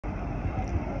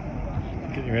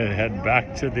Getting ready to head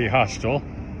back to the hostel.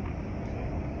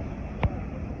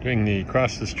 Doing the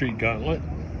cross the street gauntlet.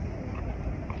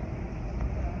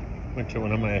 Went to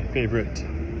one of my favorite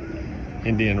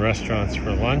Indian restaurants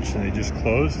for lunch and they just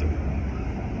closed.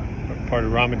 Part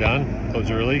of Ramadan,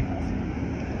 closed early.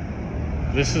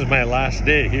 This is my last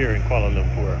day here in Kuala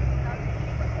Lumpur.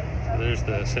 So there's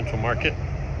the central market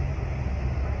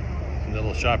and the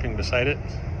little shopping beside it.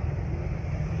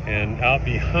 And out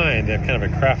behind, they have kind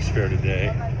of a crafts fair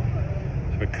today.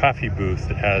 They have a coffee booth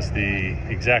that has the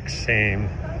exact same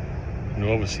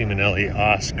Nuovo Simonelli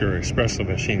Oscar espresso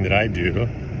machine that I do.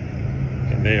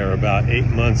 And they are about 8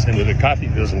 months into the coffee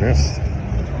business.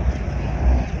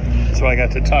 So I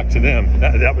got to talk to them.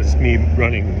 That was me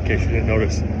running, in case you didn't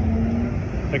notice.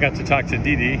 I got to talk to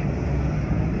Didi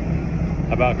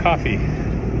about coffee.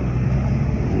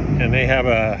 And they have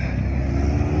a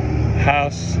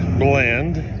house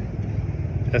blend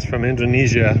that's from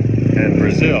Indonesia and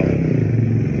Brazil.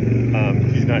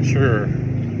 He's not sure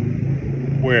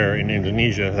where in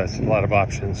Indonesia. That's a lot of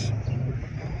options.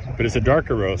 But it's a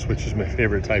darker roast, which is my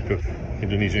favorite type of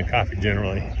Indonesian coffee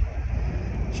generally.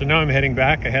 So now I'm heading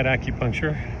back. I had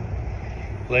acupuncture.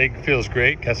 Leg feels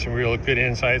great. Got some real good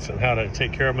insights on how to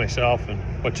take care of myself and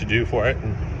what to do for it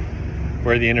and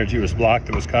where the energy was blocked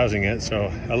that was causing it.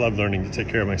 So I love learning to take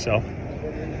care of myself.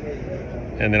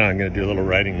 And then I'm going to do a little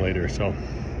writing later. So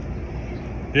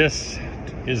this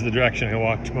is the direction I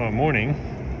walk tomorrow morning.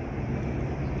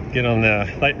 Get on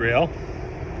the light rail,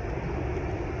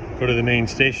 go to the main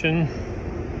station,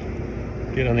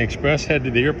 get on the express, head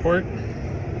to the airport,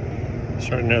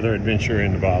 start another adventure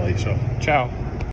into Bali. So, ciao.